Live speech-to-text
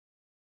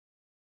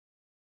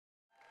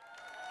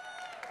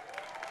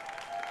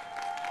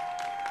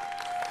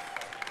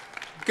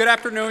Good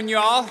afternoon,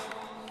 y'all.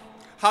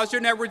 How's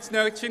your Netroots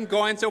Nation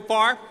going so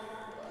far?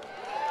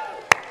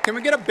 Can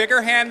we get a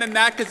bigger hand than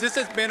that? Because this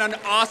has been an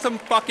awesome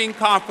fucking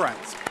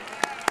conference.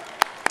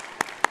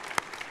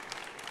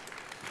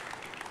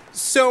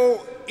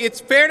 So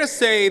it's fair to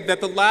say that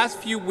the last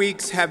few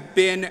weeks have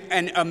been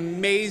an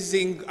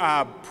amazing,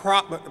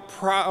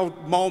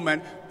 proud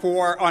moment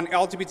on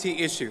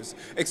LGBT issues,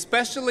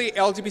 especially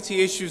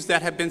LGBT issues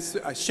that have been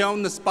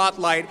shown the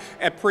spotlight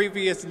at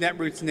previous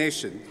Netroots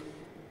Nation.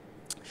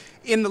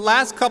 In the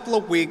last couple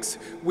of weeks,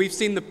 we've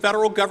seen the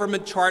federal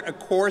government chart a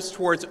course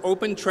towards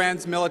open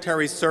trans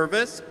military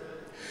service.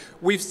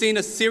 We've seen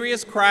a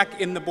serious crack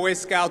in the Boy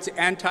Scouts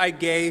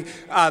anti-gay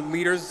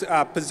leaders'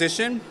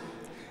 position.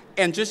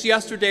 And just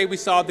yesterday, we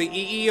saw the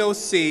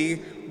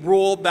EEOC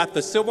rule that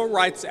the Civil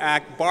Rights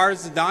Act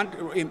bars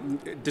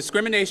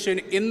discrimination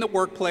in the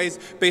workplace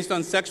based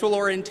on sexual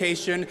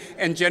orientation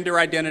and gender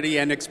identity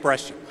and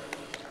expression.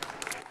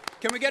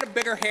 Can we get a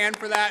bigger hand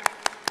for that?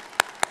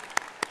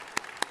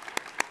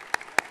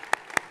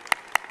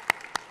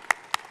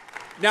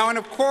 Now, and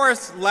of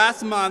course,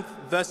 last month,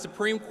 the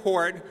Supreme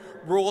Court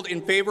ruled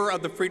in favor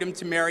of the freedom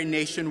to marry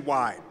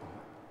nationwide.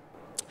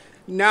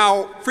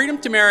 Now, Freedom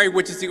to Marry,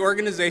 which is the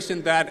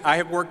organization that I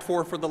have worked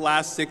for the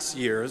last 6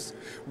 years,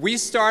 we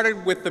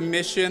started with the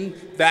mission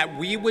that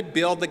we would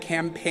build a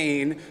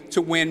campaign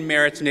to win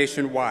marriage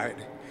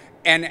nationwide.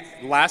 And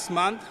last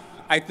month,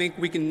 I think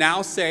we can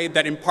now say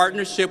that in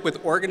partnership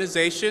with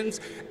organizations,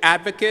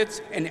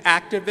 advocates, and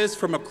activists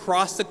from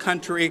across the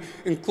country,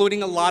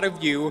 including a lot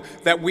of you,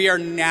 that we are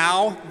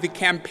now the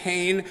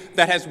campaign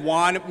that has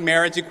won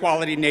marriage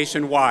equality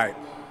nationwide.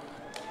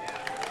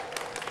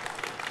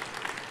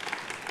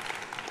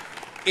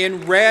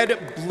 In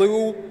red,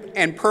 blue,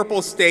 and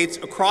purple states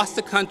across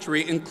the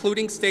country,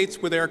 including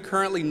states where there are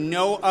currently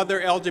no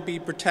other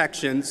LGBT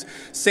protections,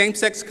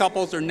 same-sex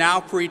couples are now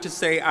free to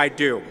say, "I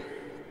do."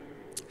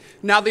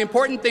 Now, the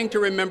important thing to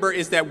remember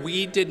is that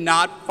we did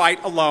not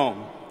fight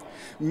alone.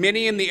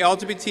 Many in the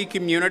LGBT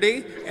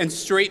community and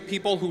straight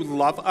people who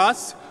love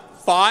us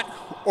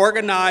fought,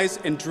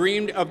 organized, and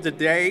dreamed of the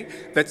day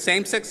that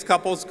same-sex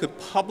couples could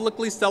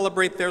publicly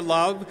celebrate their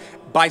love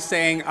by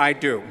saying, "I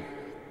do,"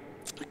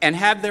 and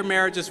have their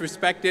marriages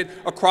respected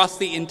across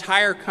the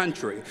entire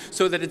country,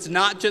 so that it's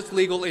not just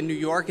legal in New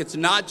York, it's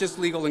not just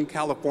legal in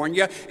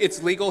California,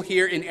 it's legal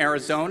here in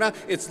Arizona,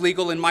 it's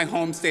legal in my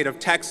home state of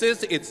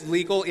Texas, it's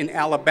legal in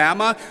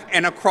Alabama,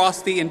 and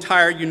across the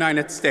entire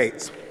United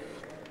States.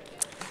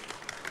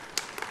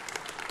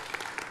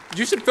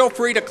 You should feel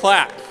free to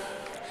clap.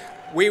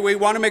 We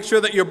want to make sure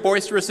that you're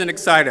boisterous and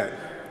excited.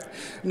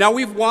 Now,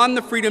 we've won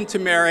the freedom to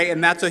marry,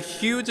 and that's a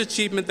huge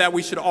achievement that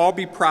we should all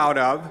be proud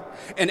of.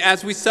 And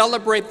as we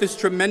celebrate this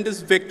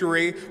tremendous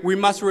victory, we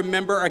must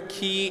remember a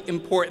key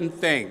important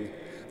thing,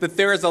 that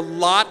there is a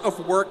lot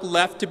of work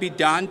left to be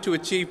done to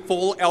achieve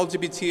full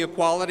LGBT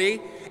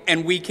equality,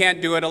 and we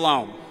can't do it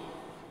alone.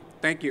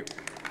 Thank you.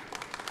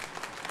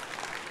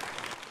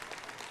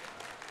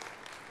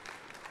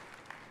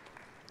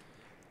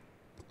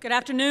 Good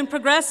afternoon,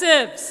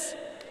 progressives.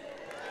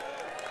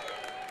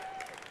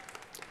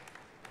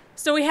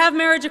 So we have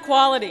marriage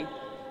equality,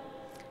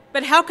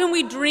 but how can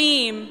we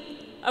dream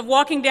of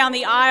walking down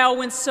the aisle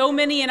when so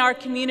many in our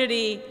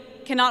community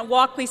cannot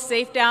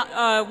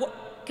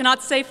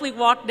safely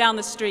walk down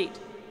the street?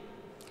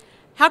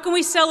 How can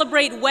we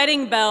celebrate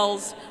wedding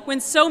bells when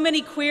so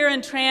many queer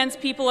and trans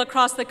people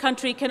across the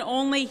country can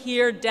only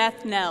hear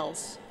death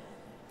knells?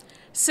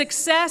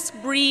 Success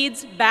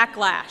breeds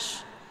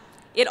backlash.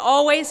 It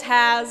always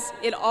has,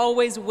 it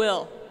always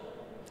will.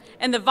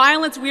 And the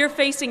violence we're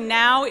facing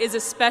now is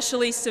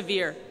especially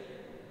severe.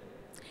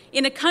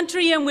 In a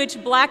country in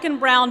which black and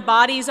brown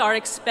bodies are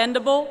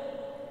expendable,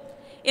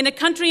 in a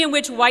country in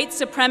which white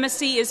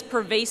supremacy is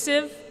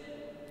pervasive,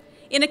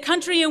 in a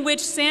country in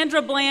which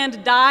Sandra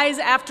Bland dies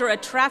after a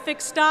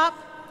traffic stop,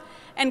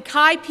 and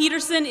Kai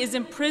Peterson is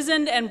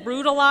imprisoned and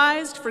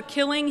brutalized for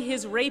killing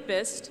his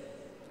rapist,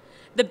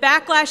 the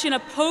backlash in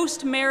a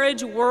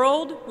post-marriage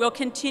world will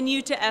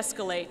continue to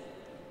escalate.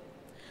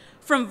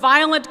 From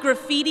violent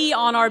graffiti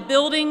on our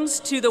buildings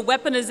to the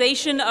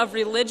weaponization of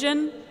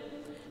religion,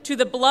 to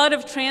the blood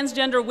of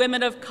transgender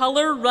women of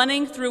color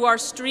running through our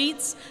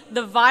streets,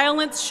 the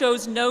violence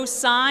shows no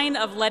sign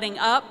of letting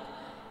up,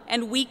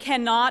 and we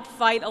cannot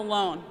fight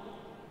alone.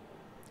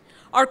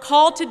 Our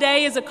call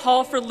today is a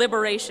call for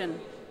liberation.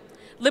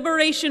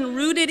 Liberation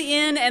rooted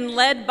in and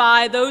led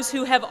by those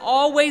who have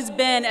always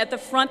been at the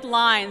front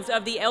lines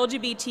of the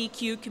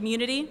LGBTQ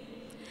community,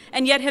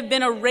 and yet have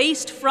been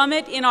erased from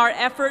it in our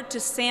effort to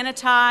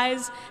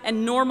sanitize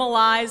and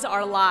normalize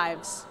our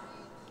lives.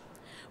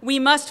 We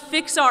must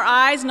fix our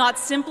eyes not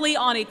simply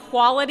on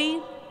equality,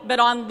 but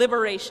on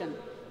liberation.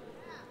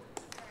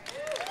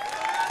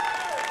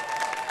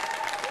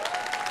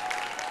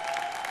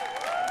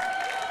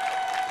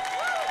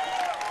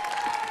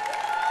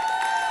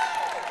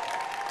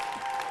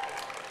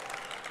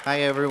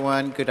 Hi,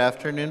 everyone. Good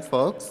afternoon,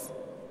 folks.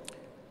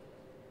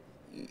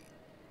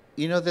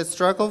 You know, the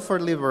struggle for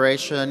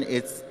liberation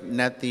is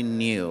nothing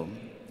new.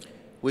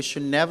 We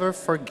should never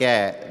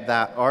forget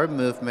that our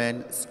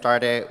movement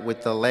started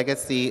with the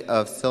legacy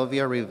of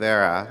Sylvia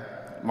Rivera,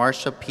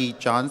 Marsha P.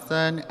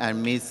 Johnson,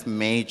 and Miss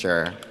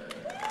Major.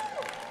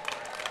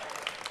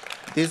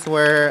 These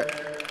were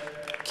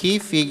key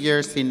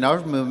figures in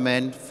our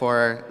movement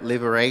for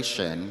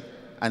liberation,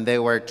 and they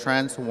were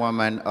trans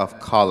women of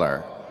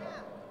color.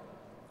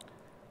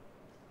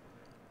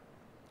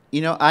 You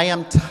know, I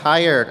am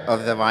tired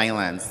of the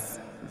violence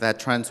that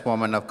trans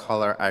women of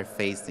color are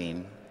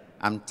facing.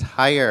 I'm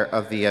tired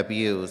of the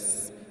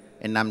abuse,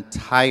 and I'm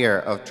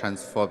tired of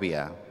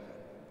transphobia.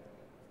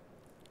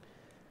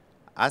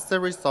 As a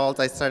result,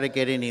 I started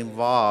getting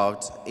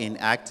involved in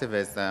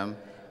activism,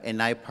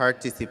 and I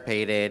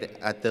participated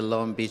at the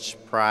Long Beach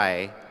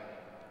Pride,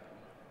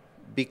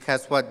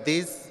 because what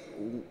these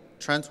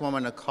trans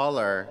women of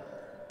color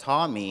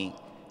taught me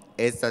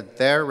is that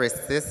their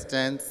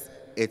resistance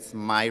is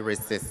my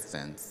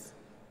resistance.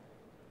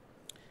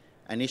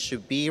 And it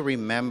should be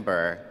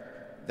remembered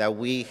that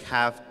we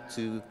have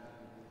to,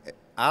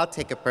 I'll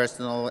take a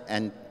personal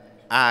and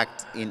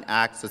act in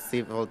acts of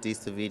civil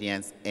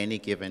disobedience any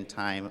given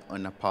time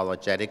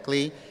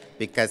unapologetically,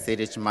 because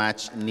it is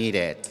much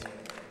needed.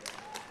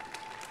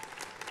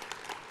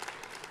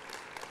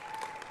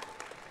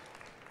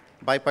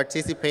 By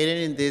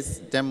participating in these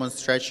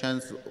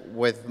demonstrations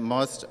with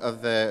most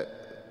of the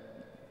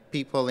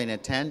people in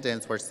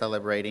attendance were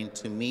celebrating,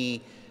 to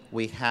me,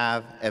 we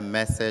have a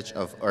message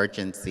of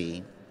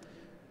urgency.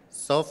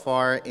 So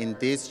far in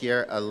this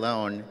year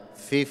alone,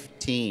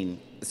 9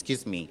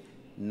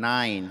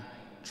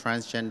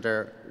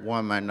 transgender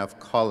women of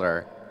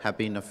color have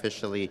been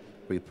officially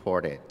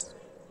reported.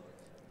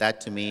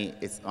 That to me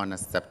is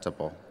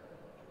unacceptable.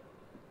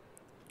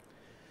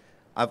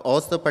 I've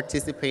also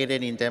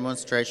participated in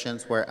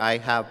demonstrations where I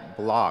have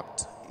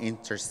blocked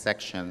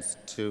intersections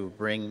to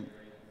bring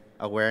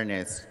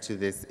awareness to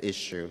this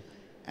issue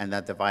and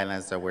that the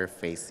violence that we're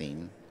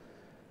facing.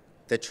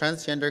 The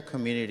transgender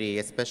community,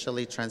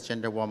 especially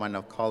transgender women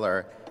of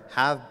color,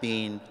 have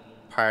been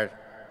part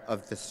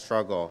of the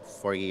struggle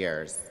for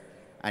years.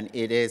 And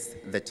it is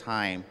the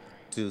time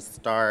to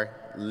start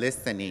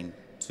listening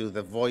to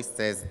the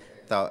voices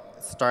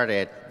that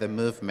started the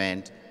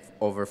movement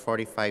over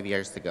 45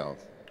 years ago.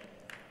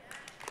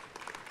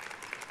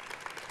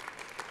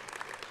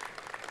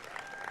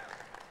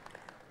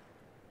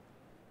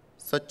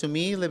 So to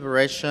me,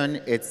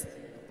 liberation is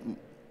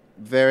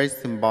very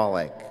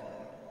symbolic.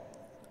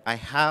 I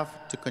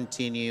have to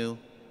continue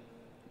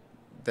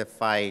the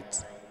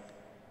fight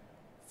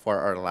for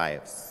our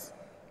lives.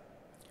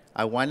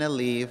 I want to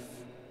live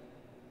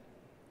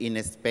in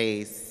a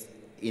space,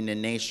 in a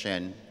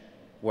nation,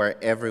 where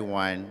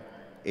everyone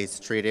is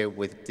treated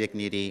with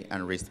dignity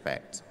and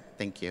respect.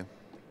 Thank you.